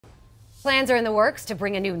Plans are in the works to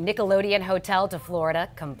bring a new Nickelodeon hotel to Florida,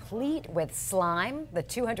 complete with slime. The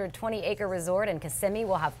 220-acre resort in Kissimmee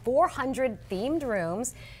will have 400 themed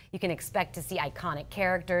rooms. You can expect to see iconic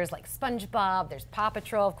characters like Spongebob, there's Paw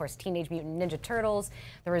Patrol, of course, Teenage Mutant Ninja Turtles.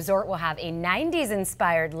 The resort will have a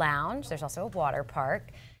 90s-inspired lounge. There's also a water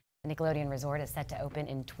park. The Nickelodeon resort is set to open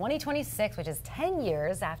in 2026, which is 10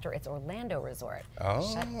 years after its Orlando resort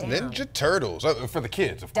shut down. Ninja Turtles, for the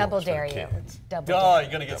kids, of Double course. dare you. Kids. Double dare.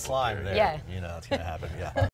 You're going to get slime there. Yeah. You know, it's going to happen, yeah.